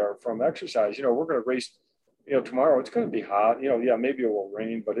out there from exercise. You know, we're going to race, you know, tomorrow. It's going to be hot. You know, yeah, maybe it will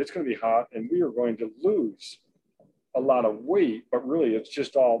rain, but it's going to be hot, and we are going to lose a lot of weight, but really it's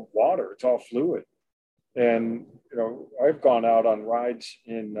just all water. It's all fluid. And, you know, I've gone out on rides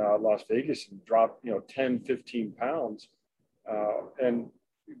in Las Vegas and dropped, you know, 10, 15 pounds,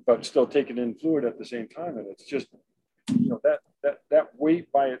 but still taking in fluid at the same time. And it's just, you know, that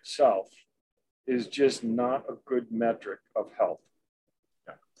weight by itself is just not a good metric of health.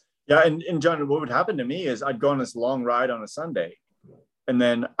 Yeah. And John, what would happen to me is I'd go on this long ride on a Sunday, and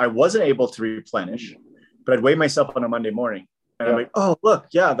then I wasn't able to replenish, but I'd weigh myself on a Monday morning, and I'm like, oh, look,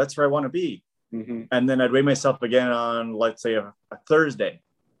 yeah, that's where I want to be. Mm-hmm. And then I'd weigh myself again on, let's say, a Thursday,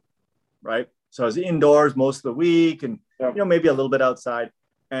 right? So I was indoors most of the week, and you know, maybe a little bit outside,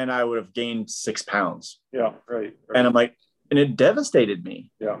 and I would have gained 6 pounds. Yeah, right. And I'm like, and it devastated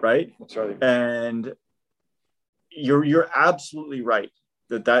me. Yeah, right. That's right. And you're absolutely right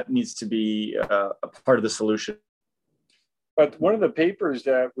that needs to be a part of the solution. But one of the papers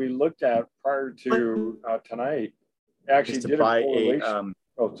that we looked at prior to tonight actually did buy a correlation.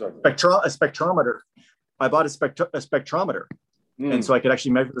 a spectrometer. I bought a spectrometer, and so I could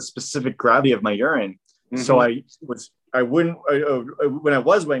actually measure the specific gravity of my urine. Mm-hmm. So when I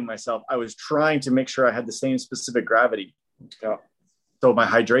was weighing myself, I was trying to make sure I had the same specific gravity. Yeah. So my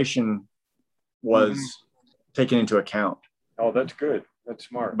hydration was taken into account. Oh, that's good. That's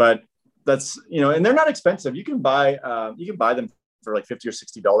smart. But that's, you know, and they're not expensive. You can buy them for like $50 or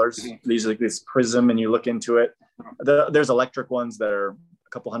 $60. Mm-hmm. These are like this Prism, and you look into it. There's electric ones that are a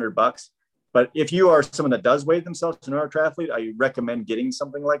couple $100. But if you are someone that does weigh themselves, an triathlete, I recommend getting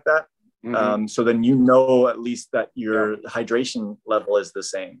something like that. Mm-hmm. So then you know at least that your hydration level is the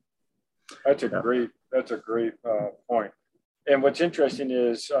same. That's a great point. And what's interesting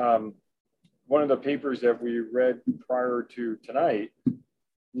is one of the papers that we read prior to tonight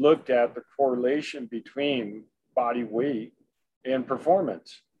looked at the correlation between body weight and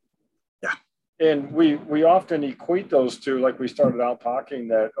performance. Yeah. And we often equate those two, like we started out talking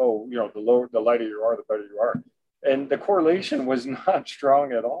that, oh, you know, the lighter you are, the better you are. And the correlation was not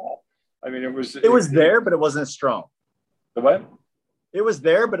strong at all. I mean, it was there, but it wasn't strong. The what? It was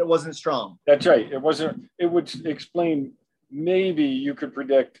there, but it wasn't strong. That's right. It wasn't. It would explain, maybe you could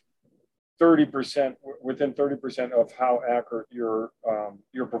predict 30%, within 30% of how accurate your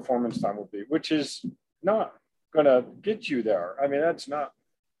performance time will be, which is not going to get you there. I mean, that's not.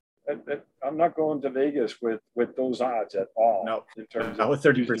 I'm not going to Vegas with those odds at all. No, in terms of with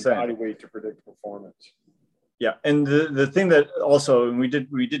 30% body weight to predict performance. Yeah, and the thing that also, and we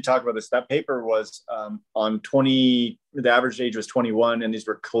did talk about this. That paper was on 20. The average age was 21, and these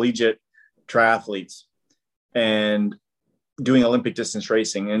were collegiate triathletes and doing Olympic distance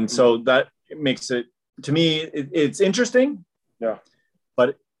racing. And so that makes it, to me, it's interesting. Yeah,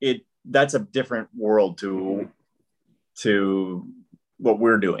 but that's a different world to what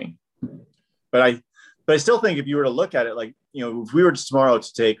we're doing. But I still think if you were to look at it, like, you know, if we were tomorrow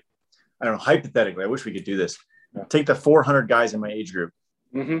to take, I don't know, hypothetically, I wish we could do this. Yeah. Take the 400 guys in my age group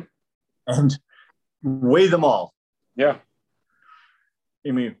and weigh them all. Yeah.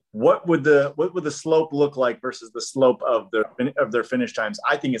 I mean, what would the slope look like versus the slope of their finish times?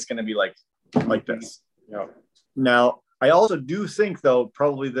 I think it's going to be like this. Yeah. Now, I also do think, though,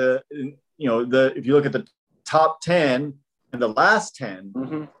 probably if you look at the top 10 and the last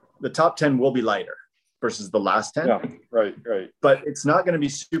 10, the top 10 will be lighter versus the last 10. Yeah, right. But it's not going to be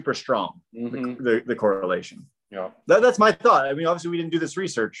super strong, the correlation. Yeah. That's my thought. I mean, obviously we didn't do this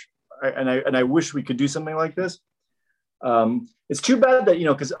research, and I wish we could do something like this. It's too bad that,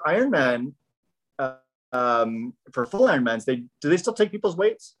 because Ironman for full Ironmans, do they still take people's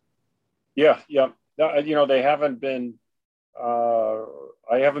weights? Yeah. They haven't been.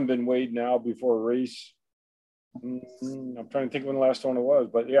 I haven't been weighed now before a race. I'm trying to think when the last one it was,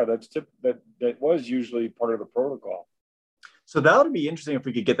 but yeah, that was usually part of the protocol. So that would be interesting if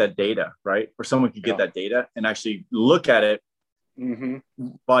we could get that data, right? Or someone could get that data and actually look at it,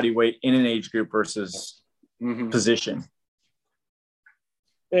 body weight in an age group versus position.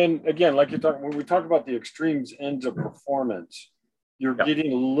 And again, like when we talk about the extremes ends of performance, you're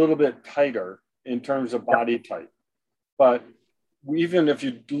getting a little bit tighter in terms of body type. But even if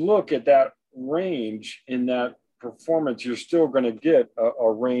you look at that range in that performance, you're still going to get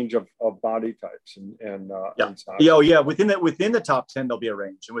a range of body types and within the top 10 there'll be a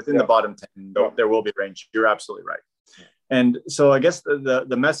range, and within the bottom 10 there will be a range. You're absolutely right. And so I guess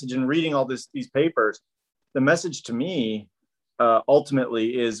the message in reading all these papers, the message to me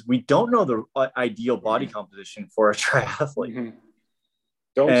ultimately is we don't know the ideal body composition for a triathlete.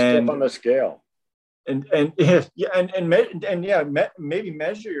 Don't step on the scale. Maybe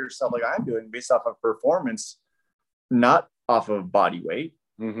measure yourself like I'm doing based off of performance, not off of body weight.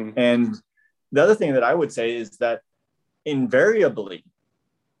 And the other thing that I would say is that invariably,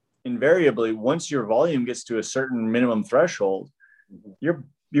 once your volume gets to a certain minimum threshold, you're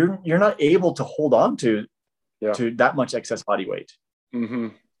not able to hold on to that much excess body weight.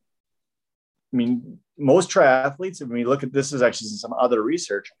 I mean, most triathletes, if we look at this, is actually some other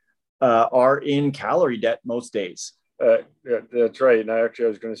research, are in calorie debt most days. That's right. And I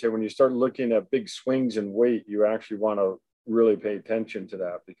was going to say, when you start looking at big swings in weight, you actually want to really pay attention to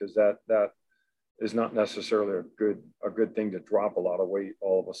that, because that is not necessarily a good thing to drop a lot of weight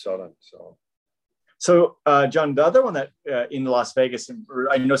all of a sudden. So John, the other one that in Las Vegas,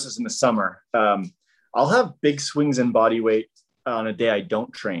 I noticed this in the summer, I'll have big swings in body weight on a day I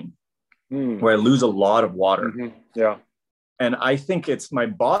don't train, where I lose a lot of water. And I think it's my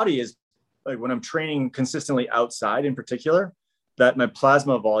body is like, when I'm training consistently outside in particular, that my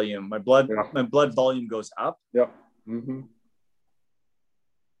plasma volume, my blood volume goes up.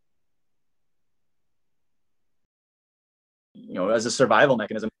 As a survival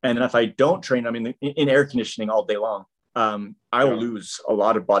mechanism. And if I don't train, I'm in air conditioning all day long, I will lose a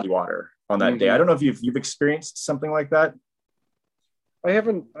lot of body water on that day. I don't know if you've experienced something like that. I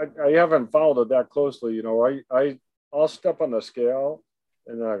haven't followed it that closely. I'll step on the scale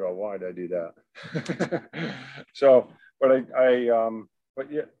and then I go, why did I do that?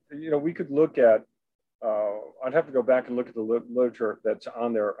 We could look at, I'd have to go back and look at the literature that's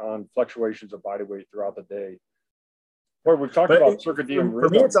on there on fluctuations of body weight throughout the day. Well, we've talked about circadian rhythm. For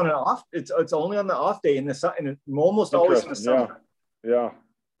me, it's on an off. It's only on the off day in the sun, and almost always in the summer.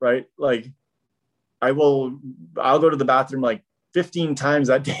 Right. Like I'll go to the bathroom like 15 times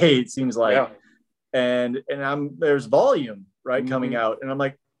that day. It seems like, and there's volume coming out, and I'm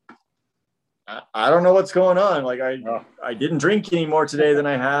like, I don't know what's going on. Like I didn't drink any more today than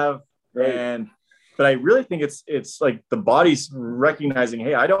I have, but I really think it's like the body's recognizing,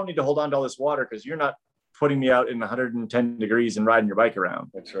 hey, I don't need to hold on to all this water because you're not putting me out in 110 degrees and riding your bike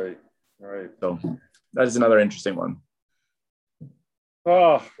around. That's right. All right. So that is another interesting one.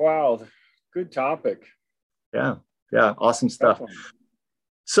 Oh, wow. Good topic. Yeah. Awesome stuff.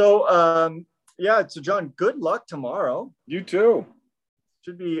 So, so John, good luck tomorrow. You too.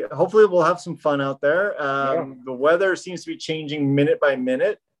 Hopefully we'll have some fun out there. The weather seems to be changing minute by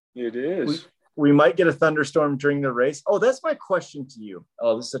minute. It is. We might get a thunderstorm during the race. Oh, that's my question to you.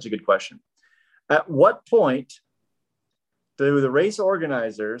 Oh, this is such a good question. At what point do the race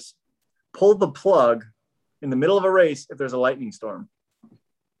organizers pull the plug in the middle of a race if there's a lightning storm?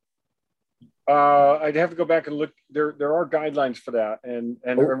 I'd have to go back and look. There are guidelines for that, and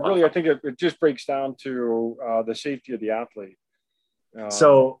really, I think it just breaks down to the safety of the athlete.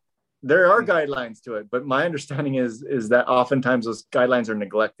 So there are guidelines to it, but my understanding is that oftentimes those guidelines are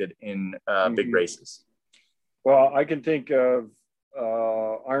neglected in big races. Well, I can think of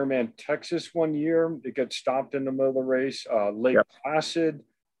Ironman Texas one year. It got stopped in the middle of the race. Lake Placid,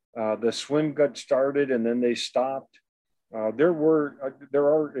 the swim got started and then they stopped. There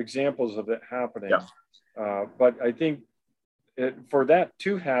are examples of it happening. But I think for that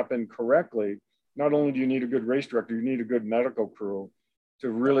to happen correctly, not only do you need a good race director, you need a good medical crew to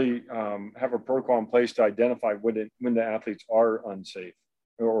really have a protocol in place to identify when the athletes are unsafe.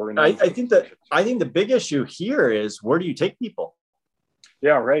 I think the big issue here is, where do you take people?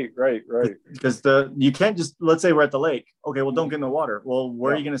 Yeah, right. Because you can't just, let's say we're at the lake. Okay, well, don't get in the water. Well,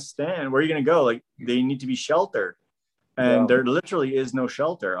 where are you going to stand? Where are you going to go? Like, they need to be sheltered. And there literally is no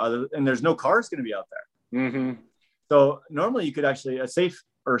shelter, and there's no cars going to be out there. So normally you could actually, a safer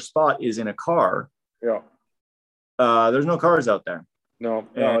spot is in a car. Yeah. There's no cars out there. No.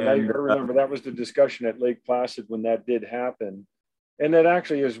 And I remember that was the discussion at Lake Placid when that did happen. And that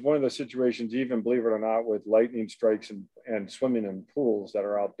actually is one of the situations, even believe it or not, with lightning strikes and swimming in pools that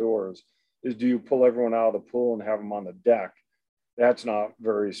are outdoors, is do you pull everyone out of the pool and have them on the deck? That's not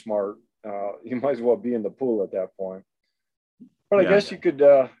very smart. You might as well be in the pool at that point. But I guess you could,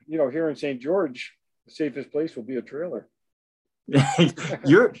 here in St. George, the safest place will be a trailer.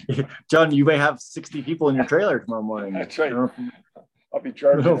 John, you may have 60 people in your trailer tomorrow morning. That's right. I'll be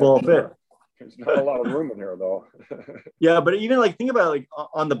charging. There's not a lot of room in there, though. Yeah, but even like think about it, like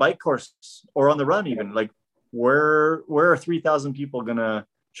on the bike course or on the run, even like where are 3,000 people gonna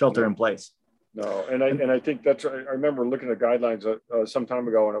shelter in place? No, and I think I remember looking at guidelines some time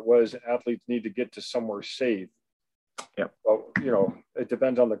ago, and it was athletes need to get to somewhere safe. Yeah. Well, it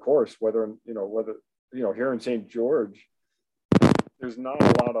depends on the course, whether here in St. George, there's not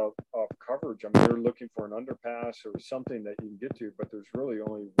a lot of coverage. I mean, they're looking for an underpass or something that you can get to, but there's really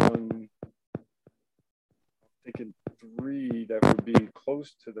only one, I'm thinking 3 that would be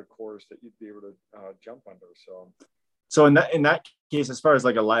close to the course that you'd be able to jump under. So in that case, as far as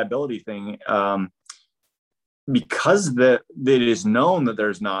like a liability thing, because it is known that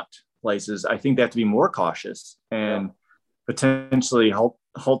there's not places, I think they have to be more cautious and potentially halt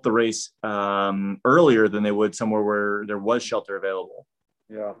the race earlier than they would somewhere where there was shelter available.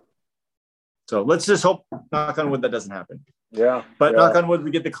 Yeah. So let's just hope, knock on wood, that doesn't happen. Yeah. But knock on wood,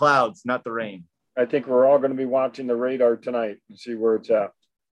 we get the clouds, not the rain. I think we're all going to be watching the radar tonight and see where it's at.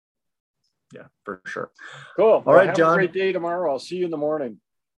 Yeah, for sure. Cool. All right, have John. A great day tomorrow. I'll see you in the morning.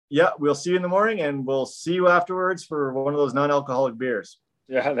 Yeah, we'll see you in the morning, and we'll see you afterwards for one of those non-alcoholic beers.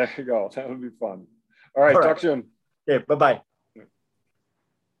 Yeah, there you go. That would be fun. All right. Talk soon. Okay, bye-bye.